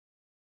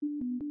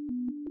Of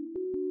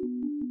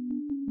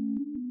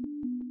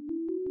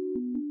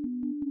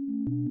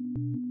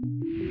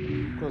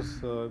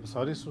course,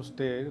 sorry to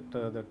state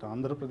that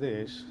Andhra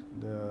Pradesh,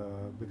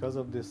 because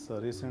of this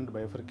recent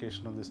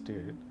bifurcation of the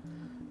state,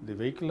 the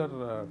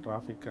vehicular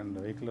traffic and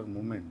vehicular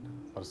movement,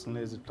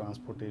 personalized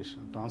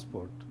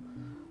transport,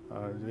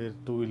 where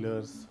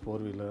two-wheelers,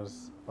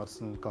 four-wheelers,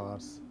 personal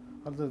cars,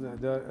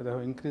 they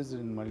have increased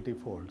in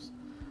multi-folds,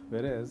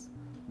 whereas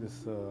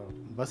this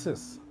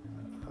buses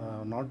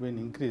not been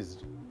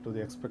increased to the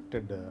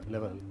expected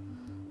level.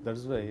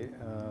 That's why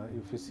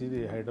if you see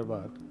the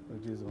Hyderabad,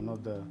 which is one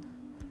of the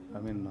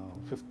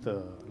fifth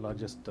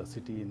largest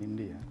city in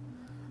India.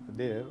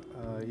 There,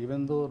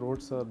 even though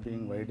roads are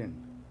being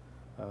widened,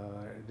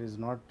 it is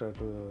not to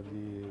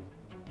the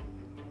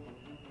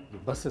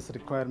buses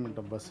requirement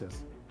of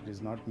buses. It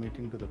is not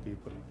meeting to the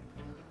people.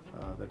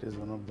 That is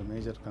one of the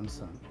major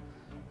concern.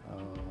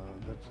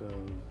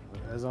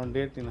 As on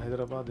date in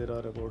Hyderabad, there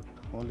are about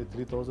only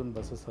 3,000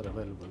 buses are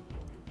available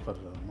for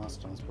mass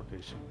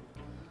transportation,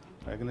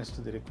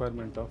 against the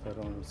requirement of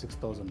around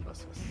 6,000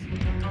 buses.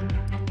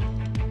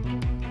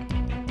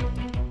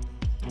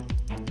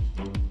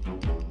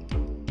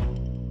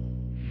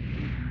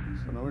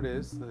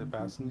 Nowadays, the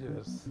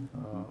passengers,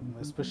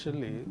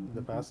 especially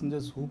the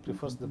passengers who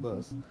prefers the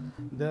bus,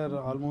 they are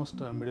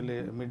almost a mid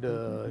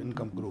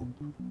income group,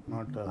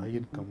 not a high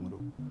income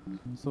group.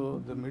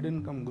 So the mid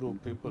income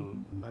group people,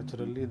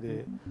 naturally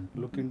they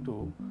look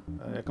into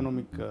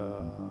economic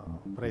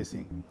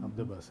pricing of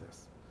the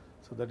buses.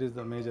 So that is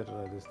the major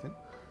this thing.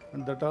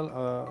 And that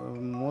all,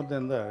 more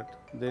than that,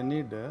 they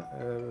need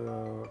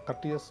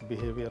courteous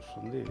behavior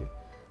from the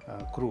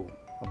crew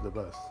of the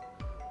bus,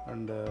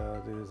 and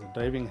there is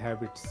driving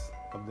habits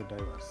of the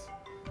drivers,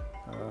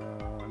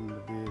 and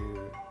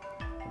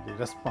the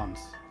response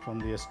from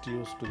the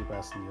STUs to the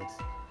passengers,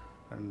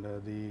 and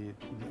the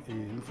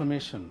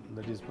information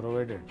that is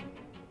provided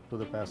to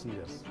the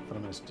passengers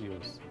from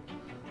STUs.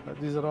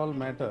 These are all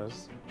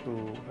matters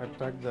to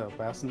attract the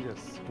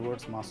passengers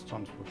towards mass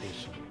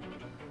transportation.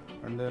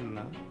 And then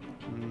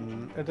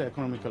at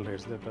economical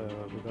rates, that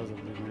because of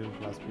the middle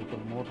class people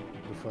more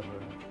prefer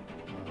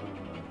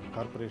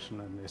corporation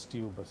and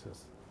STU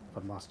buses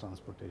for mass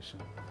transportation.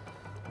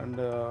 And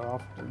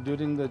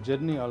during the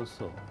journey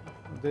also,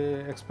 they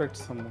expect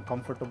some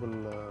comfortable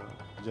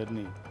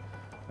journey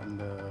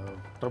and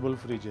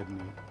trouble-free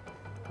journey,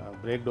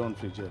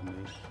 breakdown-free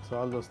journey. So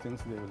all those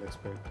things they will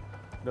expect.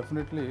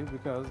 Definitely,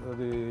 because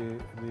the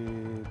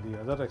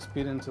other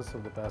experiences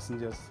of the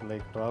passengers,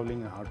 like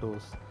traveling in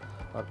autos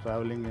or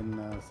traveling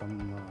in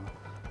some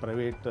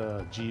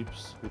private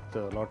jeeps with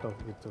a lot of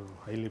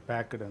highly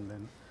packed, and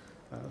then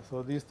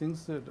so these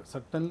things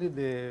certainly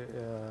they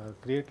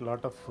create a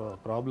lot of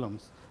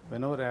problems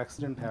whenever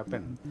accident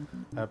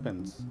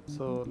happens.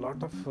 So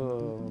lot of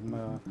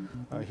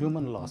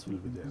human loss will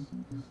be there.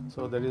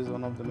 So that is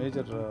one of the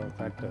major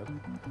factor.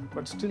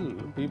 But still,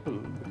 people,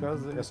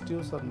 because the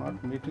STUs are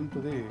not meeting to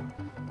the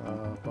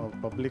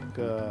public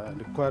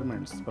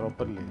requirements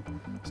properly,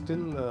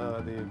 still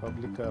the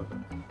public are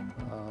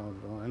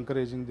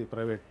encouraging the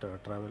private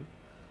travel.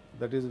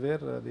 That is where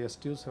the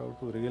STUs have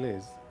to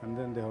realize, and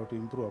then they have to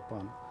improve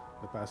upon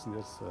the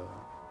passengers'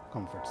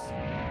 comforts.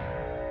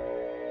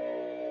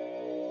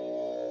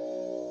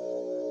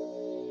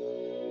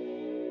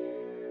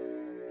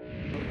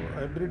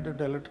 Hybrid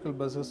and electrical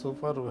buses, so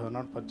far we have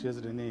not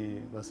purchased any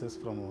buses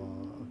from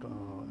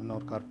in our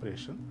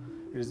corporation.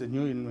 It is a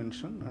new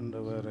invention, and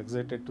we are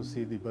excited to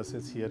see the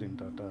buses here in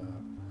Tata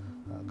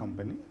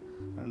company.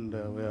 And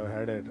we have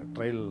had a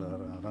trial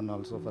run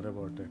also for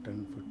about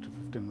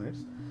 10-15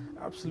 minutes.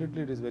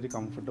 Absolutely, it is very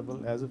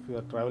comfortable, as if you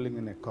are traveling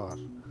in a car.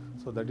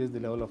 So that is the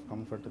level of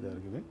comfort they are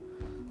giving.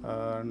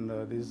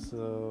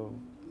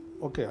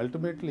 Okay,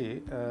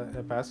 ultimately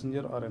a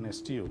passenger or an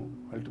STU,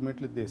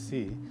 ultimately they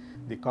see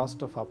the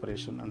cost of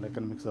operation and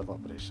economics of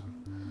operation.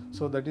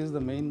 So that is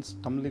the main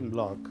stumbling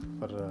block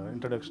for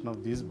introduction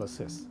of these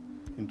buses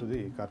into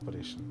the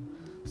corporation.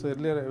 So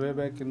earlier, way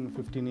back in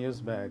 15 years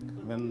back,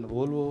 when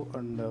Volvo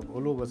and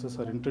Volvo buses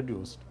are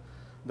introduced,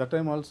 that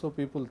time also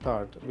people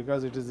thought,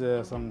 because it is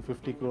some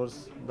 50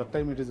 crores, that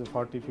time it is a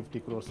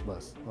 40-50 crores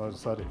bus, or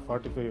sorry,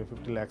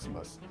 45-50 lakhs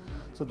bus.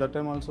 So that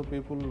time also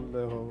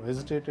people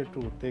hesitated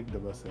to take the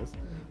buses,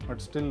 but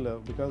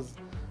still because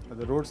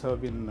the roads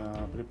have been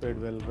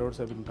prepared well, roads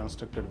have been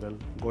constructed well,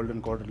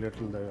 golden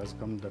quadrilateral has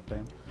come that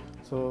time.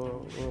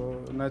 So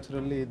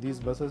naturally these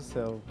buses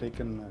have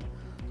taken,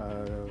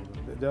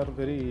 they are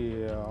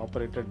very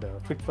operated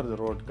fit for the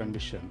road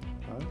condition.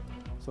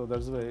 So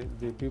that's why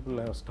the people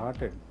have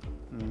started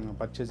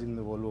purchasing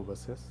the Volvo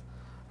buses,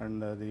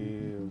 and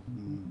the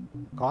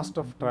cost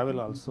of travel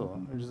also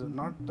is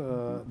not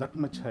that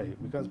much high,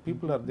 because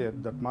people are there,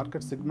 that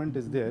market segment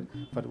is there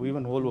for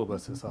even Volvo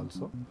buses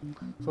also.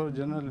 So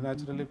generally,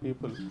 naturally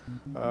people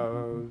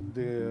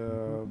they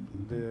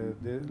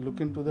look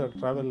into the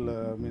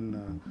travel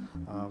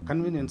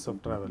convenience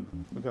of travel,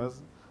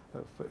 because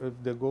if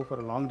they go for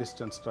a long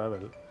distance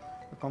travel,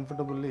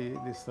 comfortably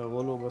this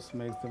Volvo bus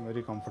makes them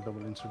very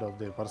comfortable instead of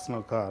their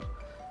personal car,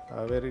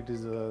 where it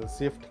is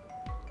safety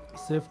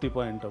safety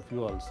point of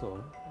view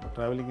also,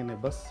 traveling in a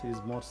bus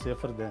is more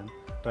safer than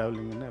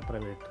traveling in a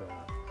private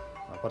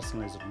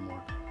personalized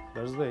mode.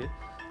 That's why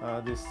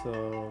this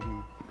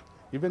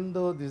even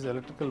though this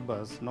electrical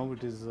bus now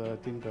it is I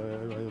think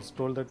I was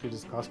told that it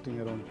is costing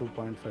around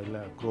 2.5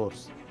 lakh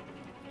crores,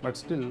 but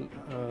still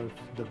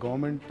the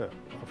government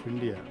of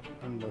India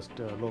and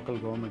the local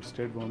government,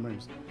 state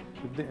governments,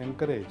 if they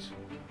encourage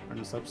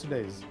and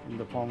subsidize in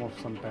the form of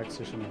some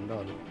taxation and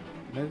all,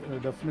 then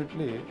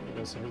definitely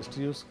the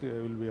STUs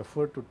will be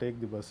afford to take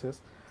the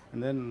buses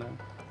and then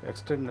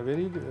extend a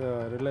very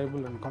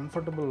reliable and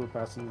comfortable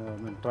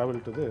travel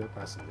to the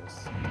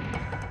passengers.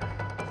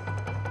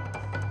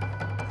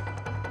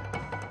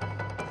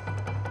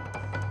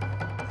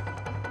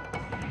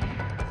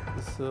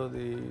 So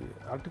the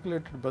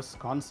articulated bus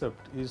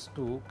concept is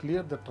to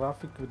clear the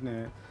traffic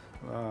within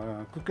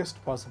a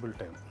quickest possible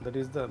time. That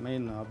is the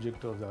main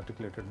objective of the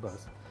articulated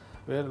bus,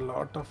 where a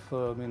lot of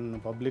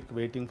public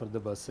waiting for the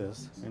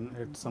buses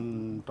at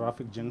some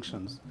traffic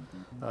junctions.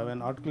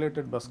 When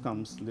articulated bus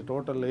comes, the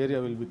total area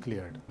will be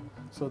cleared.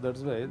 So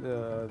that's why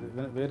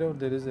wherever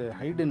there is a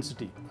high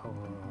density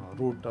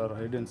route or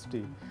high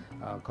density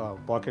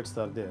pockets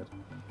are there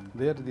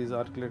these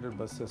articulated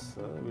buses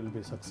will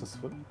be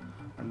successful,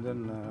 and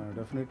then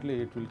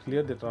definitely it will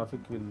clear the traffic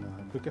in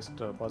quickest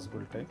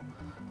possible time,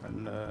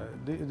 and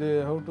they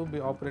have to be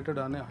operated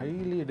on a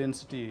high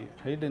density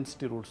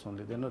routes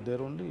only. Then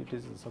there only it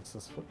is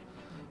successful,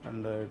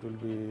 and it will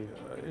be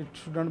it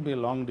should not be a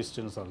long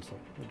distance also.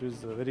 It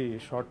is a very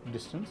short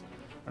distance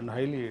and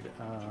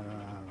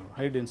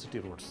high density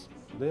routes.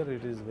 There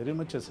it is very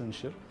much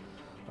essential.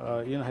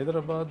 In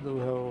Hyderabad, we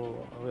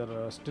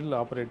are still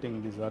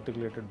operating these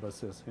articulated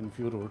buses in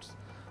few routes,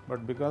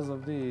 but because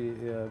of the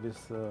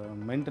this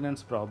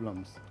maintenance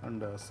problems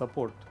and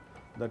support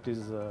that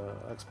is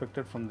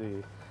expected from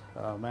the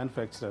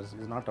manufacturers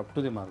is not up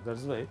to the mark.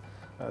 That's why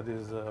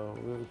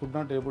we could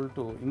not able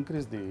to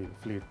increase the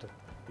fleet,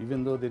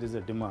 even though there is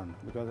a demand.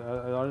 Because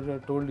I already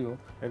told you,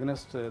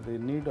 against the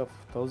need of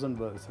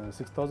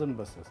 6,000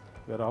 buses,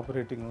 we are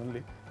operating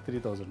only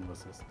 3,000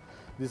 buses.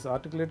 These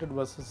articulated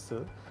buses,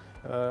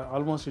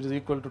 almost it is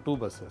equal to 2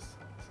 buses.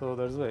 So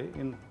that's why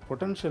in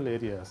potential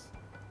areas,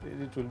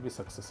 it will be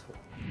successful.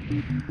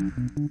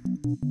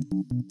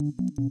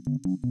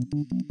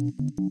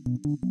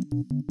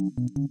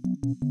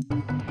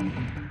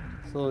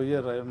 So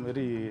here I am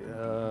very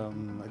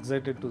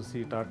excited to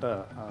see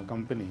Tata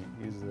company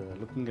is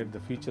looking at the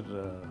future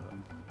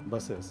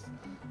buses,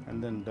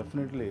 and then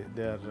definitely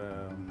their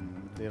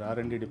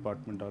R&D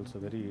department also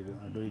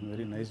doing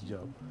very nice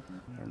job,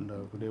 and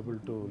could able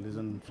to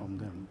listen from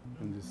them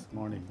in this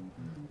morning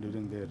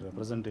during their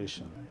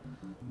presentation.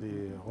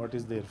 What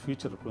is their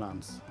future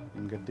plans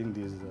in getting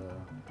these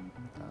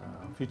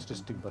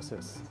futuristic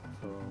buses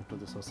to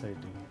the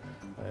society.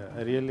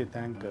 I really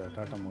thank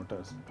Tata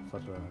Motors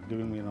for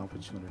giving me an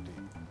opportunity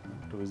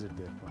to visit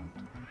their plant.